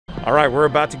All right, we're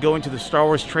about to go into the Star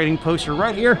Wars trading post. You're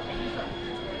right here.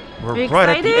 We're right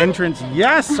at the entrance.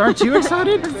 Yes, aren't you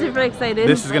excited? I'm super excited.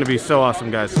 This is gonna be so awesome,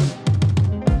 guys.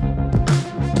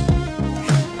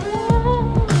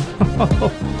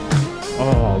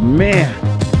 Oh man.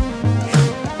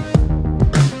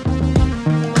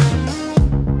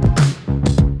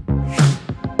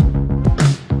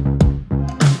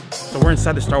 We're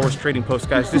inside the Star Wars trading post,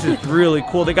 guys. This is really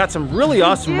cool. They got some really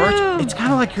awesome merch. It's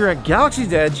kind of like you're at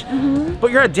Galaxy's Edge,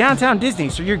 but you're at downtown Disney,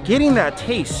 so you're getting that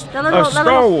taste of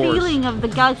Star Wars. Feeling of the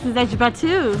Galaxy's Edge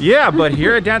too. Yeah, but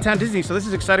here at downtown Disney, so this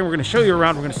is exciting. We're going to show you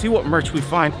around. We're going to see what merch we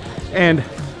find, and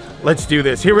let's do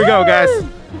this. Here we go, guys.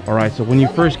 All right, so when you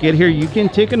first get here, you can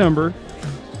take a number,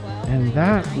 and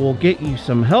that will get you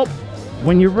some help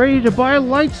when you're ready to buy a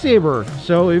lightsaber.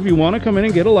 So if you want to come in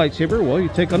and get a lightsaber, well, you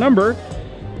take a number,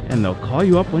 and they'll call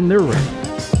you up when they're ready.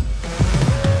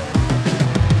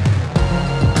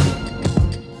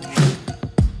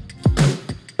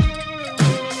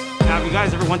 Now, if you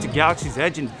guys ever went to Galaxy's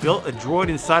Edge and built a droid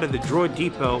inside of the Droid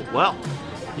Depot, well,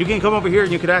 you can come over here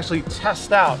and you could actually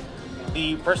test out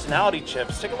the personality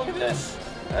chips. Take a look at this.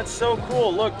 That's so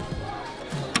cool. Look.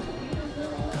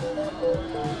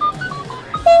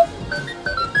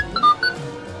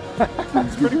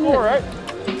 It's pretty cool, right?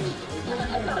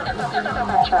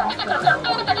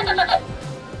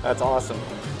 That's awesome.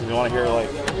 You want to hear like...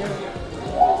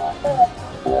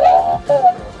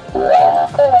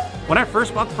 When I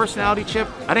first bought the personality chip,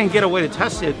 I didn't get a way to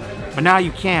test it, but now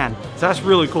you can. So that's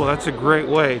really cool. That's a great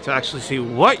way to actually see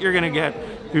what you're gonna get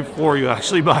before you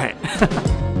actually buy it.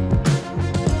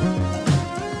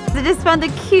 I just found the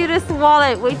cutest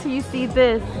wallet. Wait till you see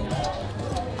this.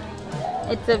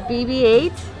 It's a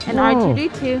BB-8 and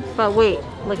R2-D2, but wait,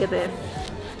 look at this.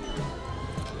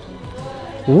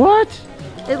 What?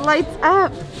 It lights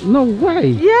up. No way.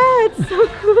 Yeah, it's so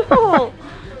cool.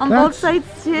 On both sides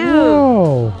too.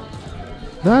 Whoa.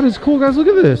 That is cool, guys. Look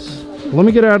at this. Let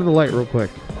me get out of the light real quick.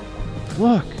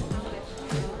 Look.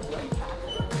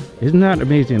 Isn't that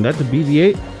amazing? That's a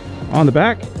BB-8 on the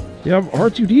back. You have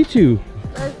R2-D2.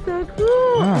 That's so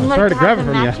cool. Wow, sorry to grab it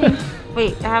from you.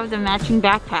 Wait, I have the matching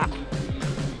backpack.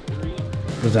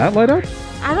 Does that light up?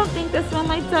 I don't think this one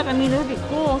lights up. I mean, it would be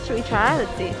cool. Should we try?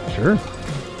 Let's see. Sure.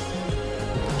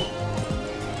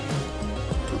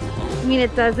 I mean,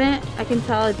 it doesn't. I can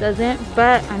tell it doesn't,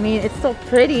 but I mean, it's still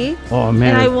pretty. Oh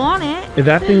man. And I want it. If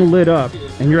that thing lit up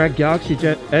and you're at Galaxy's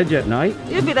Edge at night,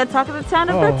 you'd be the talk of the town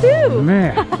of that too. Oh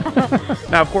man.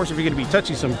 Now, of course, if you're going to be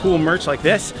touching some cool merch like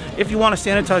this, if you want to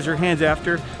sanitize your hands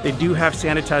after, they do have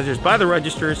sanitizers by the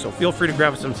register, so feel free to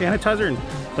grab some sanitizer and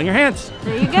clean your hands.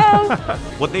 There you go.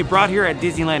 What they brought here at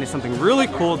Disneyland is something really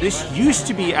cool. This used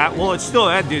to be at, well, it's still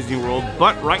at Disney World,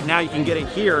 but right now you can get it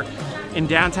here in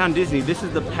downtown Disney. This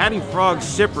is the Patty Frog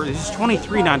Sipper. This is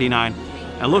 $23.99.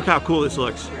 And look how cool this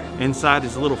looks. Inside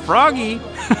is a little froggy.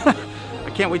 I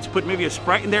can't wait to put maybe a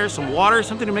Sprite in there, some water,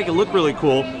 something to make it look really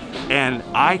cool. And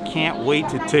I can't wait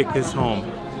to take this home.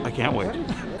 I can't wait.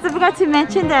 So I forgot to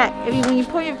mention that when you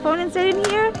put your phone inside in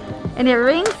here and it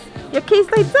rings, your case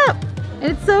lights up.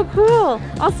 And it's so cool.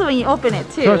 Also when you open it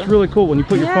too. So it's really cool. When you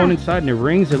put your phone inside and it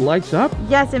rings, it lights up?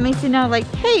 Yes, it makes you know like,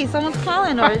 hey, someone's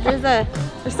calling, or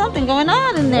there's something going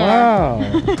on in there.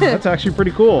 Wow, that's actually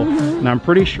pretty cool. And I'm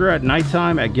pretty sure at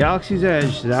nighttime at Galaxy's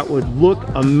Edge, that would look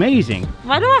amazing.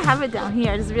 Why do I have it down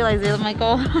here? I just realized it. I'm like,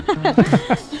 oh.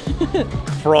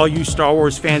 For all you Star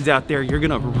Wars fans out there, you're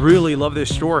gonna really love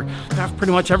this store. They have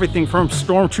pretty much everything from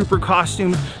Stormtrooper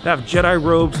costumes, they have Jedi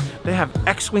robes, they have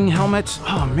X-Wing helmets,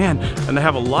 oh man, and they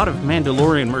have a lot of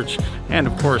Mandalorian merch, and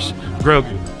of course,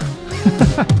 Grogu.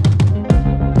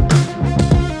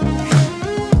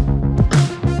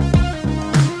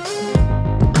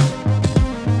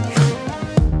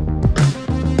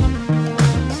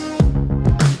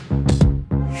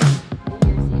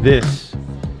 This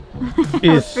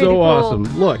is so cool. Awesome.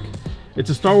 Look, it's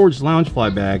a Star Wars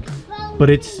Loungefly bag, but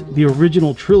it's the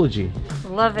original trilogy.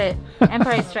 Love it.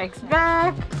 Empire Strikes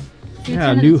Back.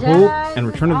 Yeah, New Hope and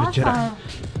Return of the Jedi.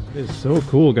 It is so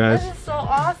cool, guys. That is so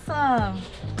awesome.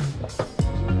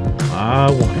 I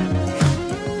want it.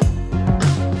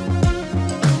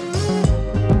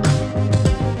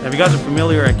 Now, if you guys are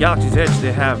familiar at Galaxy's Edge,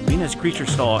 they have Venus Creature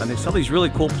Stall, and they sell these really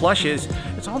cool plushes.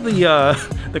 It's all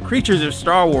the creatures of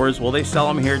Star Wars. Well, they sell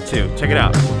them here too. Check it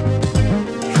out.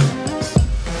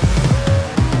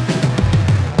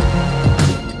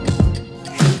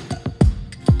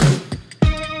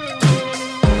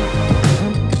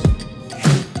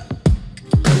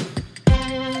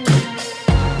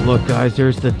 Look, guys,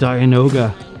 there's the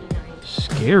Dianoga.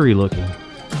 Scary looking.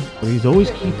 But he's always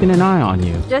keeping an eye on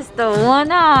you. Just the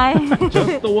one eye.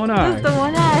 Just the one eye. Just the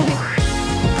one eye.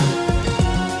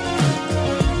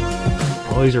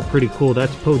 Oh, these are pretty cool.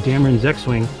 That's Poe Dameron's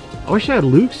X-Wing. I wish I had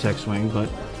Luke's X-Wing, but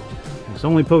it's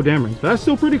only Poe Dameron's. But that's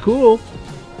still pretty cool.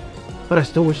 But I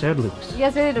still wish I had Luke's. You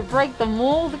guys ready to break the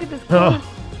mold? Look at this cool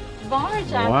bomber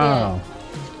jacket. Wow.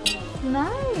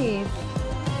 Nice.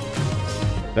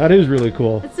 That is really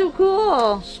cool. It's so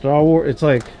cool. Star Wars, it's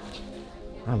like,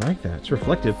 I like that. It's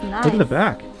reflective. Nice. Look at the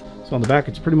back. So on the back,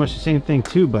 it's pretty much the same thing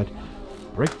too, but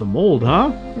break the mold,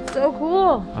 huh? It's so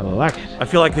cool. I like it. I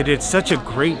feel like they did such a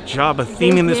great job of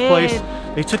theming this place.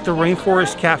 They took the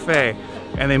Rainforest Cafe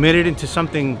and they made it into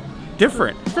something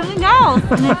different. Something else,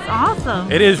 and it's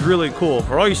awesome. It is really cool.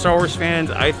 For all you Star Wars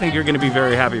fans, I think you're going to be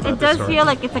very happy about this. It does feel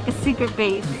like it's like a secret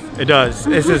base. It does.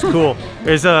 This is cool.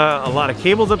 There's a lot of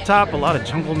cables up top, a lot of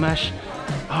jungle mesh.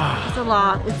 It's a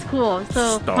lot. It's cool.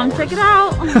 So Star come Wars. check it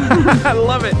out. I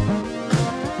love it.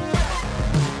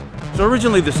 So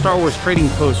originally the Star Wars Trading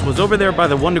Post was over there by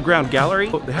the Wonderground Gallery.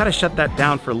 They had to shut that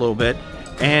down for a little bit.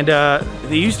 And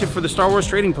they used it for the Star Wars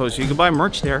Trading Post. So you could buy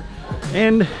merch there.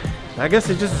 And I guess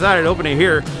they just decided to open it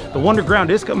here. The Wonderground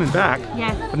is coming back.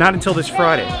 Yes. But not until this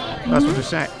Friday. That's what they're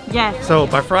saying. Yes. So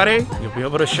by Friday, you'll be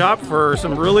able to shop for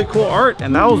some really cool art.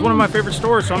 And that was one of my favorite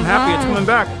stores. So I'm happy it's coming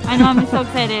back. I know, I'm so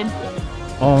excited.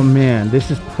 Oh man, this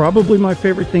is probably my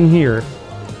favorite thing here.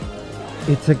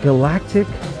 It's a Galactic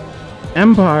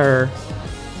Empire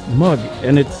mug,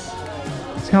 and it's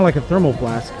kind of like a thermal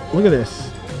flask. Look at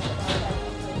this.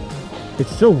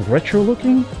 It's so retro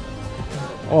looking.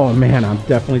 Oh man, I'm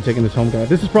definitely taking this home, guys.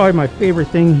 This is probably my favorite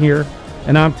thing here,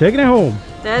 and I'm taking it home.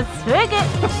 Let's take it.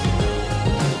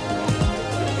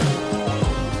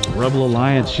 Rebel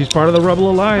Alliance. She's part of the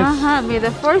Rebel Alliance. May the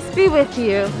force be with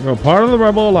you. You're part of the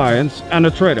Rebel Alliance and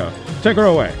a traitor. Take her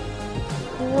away.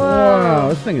 Whoa. Wow,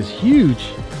 this thing is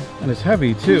huge. And it's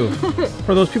heavy too.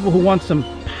 For those people who want some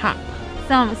pop.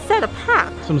 Some soda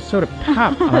pop. Some soda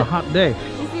pop on a hot day.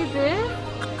 You see this?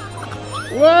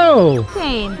 Whoa!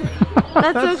 Kane.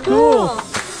 That's, That's so cool.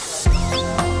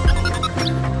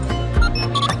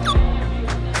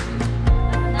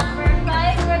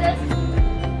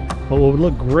 But what would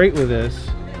look great with this,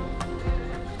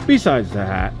 besides the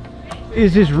hat,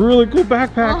 is this really cool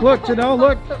backpack. Look, Janelle,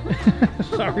 look.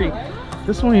 Sorry.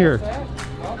 This one here.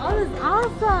 Oh, this is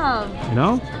awesome. You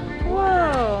know?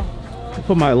 Whoa. I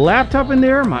put my laptop in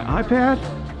there, my iPad,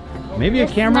 maybe a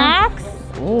camera. Snacks?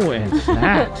 Oh, and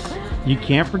snacks. You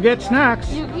can't forget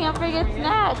snacks. You can't forget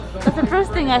snacks. That's the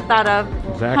first thing I thought of.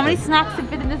 Exactly. How many snacks can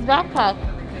fit in this backpack?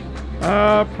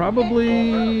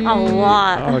 Probably a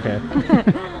lot. Oh, okay.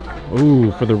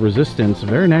 Ooh, for the Resistance,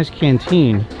 very nice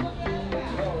canteen.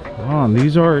 Oh, and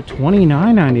these are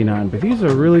 $29.99, but these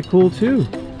are really cool too.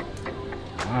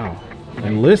 Wow.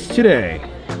 Enlist today.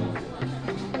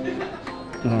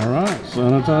 All right,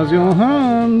 sanitize your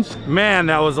hands. Man,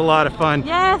 that was a lot of fun.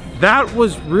 Yes. That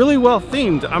was really well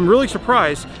themed. I'm really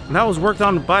surprised. And that was worked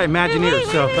on by Imagineers,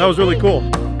 so that was really cool.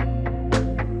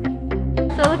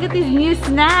 So look at these new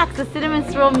snacks, the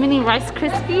Cinnamon Swirl Mini Rice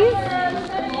Krispies.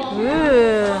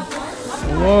 Ooh.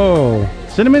 Whoa.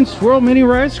 Cinnamon Swirl Mini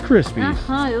Rice Krispies.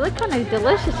 They look kind of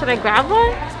delicious. Should I grab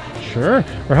one? Sure.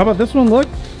 Or how about this one, look?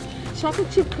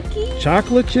 Chocolate chip cookies?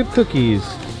 Chocolate chip cookies.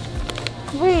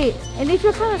 Wait, and they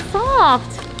feel kind of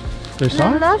soft. They're And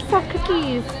soft? I love soft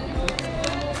cookies.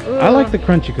 Ooh. I like the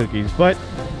crunchy cookies, but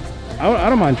I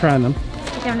don't mind trying them.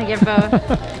 I'm gonna get both.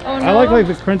 Oh no. I like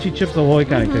the crunchy Chips Ahoy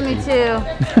kind of cookies. Me too.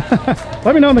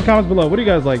 Let me know in the comments below. What do you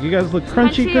guys like? You guys like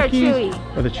crunchy Crunchy cookies or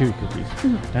chewy? Or the chewy cookies?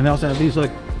 And they also have these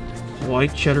like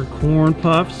white cheddar corn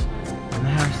puffs, and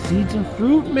they have seeds and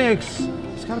fruit mix.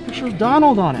 It's got a picture of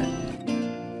Donald on it.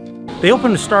 They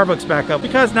opened the Starbucks back up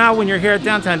because now when you're here at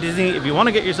Downtown Disney, if you want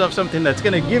to get yourself something that's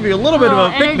going to give you a little bit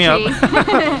of a pick-me-up,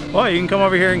 well, you can come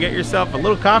over here and get yourself a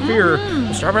little coffee or a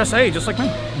Starbucks A, just like me.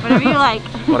 Whatever you like.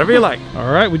 Whatever you like.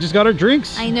 All right, we just got our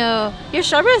drinks. I know. Your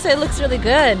Starburst, it looks really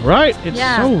good. Right? It's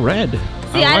Yeah. so red.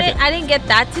 See, I didn't get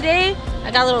that today. I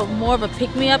got a little more of a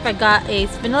pick-me-up. I got a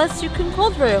vanilla sucreme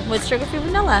cold brew with sugar-free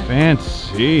vanilla.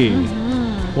 Fancy.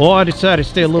 Well, I decided to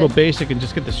stay a little basic and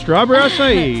just get the strawberry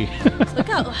acai. Look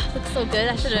how looks so good.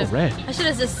 I should have. So red. I should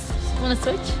have just want to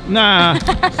switch. Nah.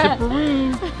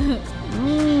 Sipperoo.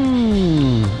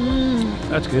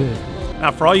 That's good.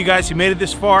 Now, for all you guys who made it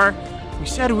this far, we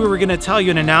said we were going to tell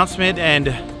you an announcement, and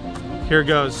here it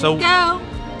goes. So Go.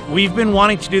 we've been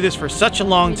wanting to do this for such a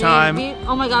long time.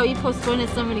 Oh my god, we postponed it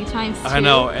so many times too. I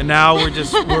know, and now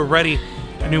we're ready,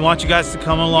 and we want you guys to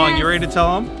come along. Yes. You ready to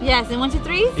tell them? Yes, and 1, 2,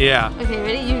 3? Yeah. Okay,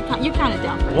 ready? You count it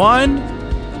down first. 1,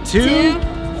 2,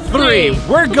 3.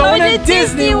 We're going to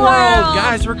Disney World.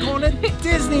 Guys, we're going to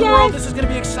Disney World. This is going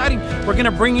to be exciting. We're going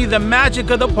to bring you the magic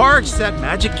of the parks at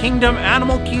Magic Kingdom,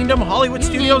 Animal Kingdom, Hollywood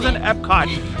Studios, and Epcot.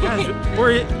 Guys,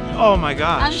 Oh my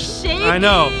gosh. I'm shaking. I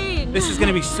know. This is going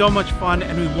to be so much fun,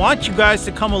 and we want you guys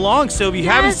to come along. So if you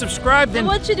haven't subscribed, then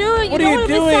what you doing? What are you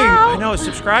doing? I know.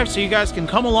 Subscribe so you guys can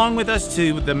come along with us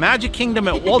to the Magic Kingdom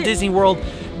at Walt Disney World.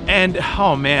 And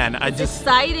oh man,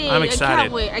 exciting. I'm excited. I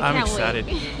can't wait. I'm excited.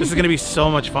 This is gonna be so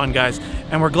much fun, guys.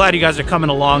 And we're glad you guys are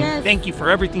coming along. Yes. Thank you for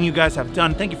everything you guys have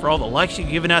done. Thank you for all the likes you've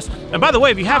given us. And by the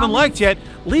way, if you haven't liked yet,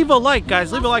 leave a like,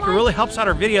 guys. Leave a like. It really helps out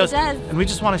our videos. It does. And we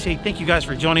just want to say thank you guys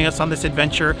for joining us on this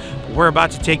adventure. We're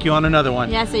about to take you on another one.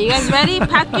 Yeah, so you guys ready?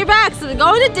 Pack your bags. We're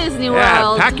going to Disney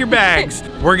World. Yeah, pack your bags.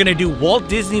 We're gonna do Walt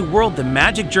Disney World the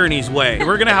Magic Journeys way.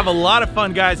 We're gonna have a lot of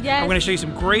fun, guys. Yes. I'm gonna show you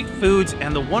some great foods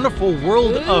and the wonderful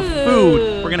world of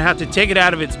food. We're gonna have to take it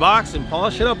out of its box and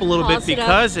polish it up a little bit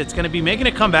because it's gonna be making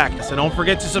a comeback. So don't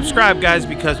forget to subscribe, guys,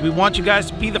 because we want you guys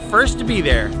to be the first to be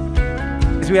there.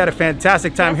 We had a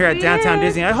fantastic time here at Downtown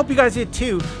Disney. I hope you guys did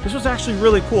too. This was actually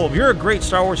really cool. If you're a great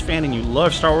Star Wars fan and you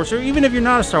love Star Wars, or even if you're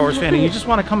not a Star Wars fan and you just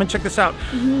want to come and check this out,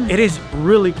 it is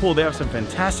really cool. They have some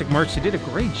fantastic merch. They did a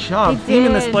great job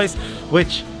theming this place,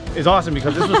 which is awesome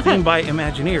because this was themed by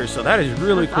Imagineers. So that is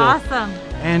really cool. Awesome.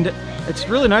 And it's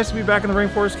really nice to be back in the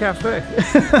Rainforest Cafe.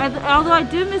 Although I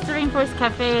do miss the Rainforest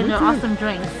Cafe and their awesome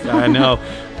drinks. I know.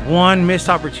 One missed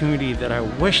opportunity that I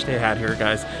wish they had here,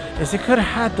 guys, is they could have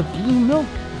had the blue milk.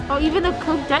 Oh, even the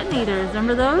Coke detonators,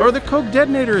 remember those? Or the Coke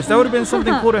detonators. That would have been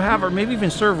something cool to have, or maybe even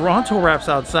serve Ronto wraps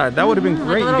outside. That would have been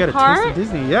great. Like you get a taste of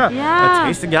Disney. Yeah. A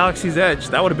taste of Galaxy's Edge.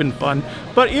 That would have been fun.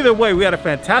 But either way, we had a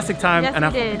fantastic time, and I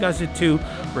hope you guys did too.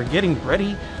 We're getting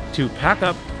ready to pack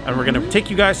up, and we're going to take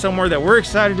you guys somewhere that we're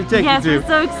excited to take you to. Yes, we're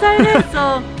so excited.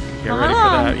 So get ready for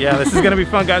that. Yeah, this is going to be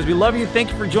fun, guys. We love you. Thank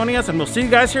you for joining us, and we'll see you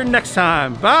guys here next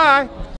time. Bye.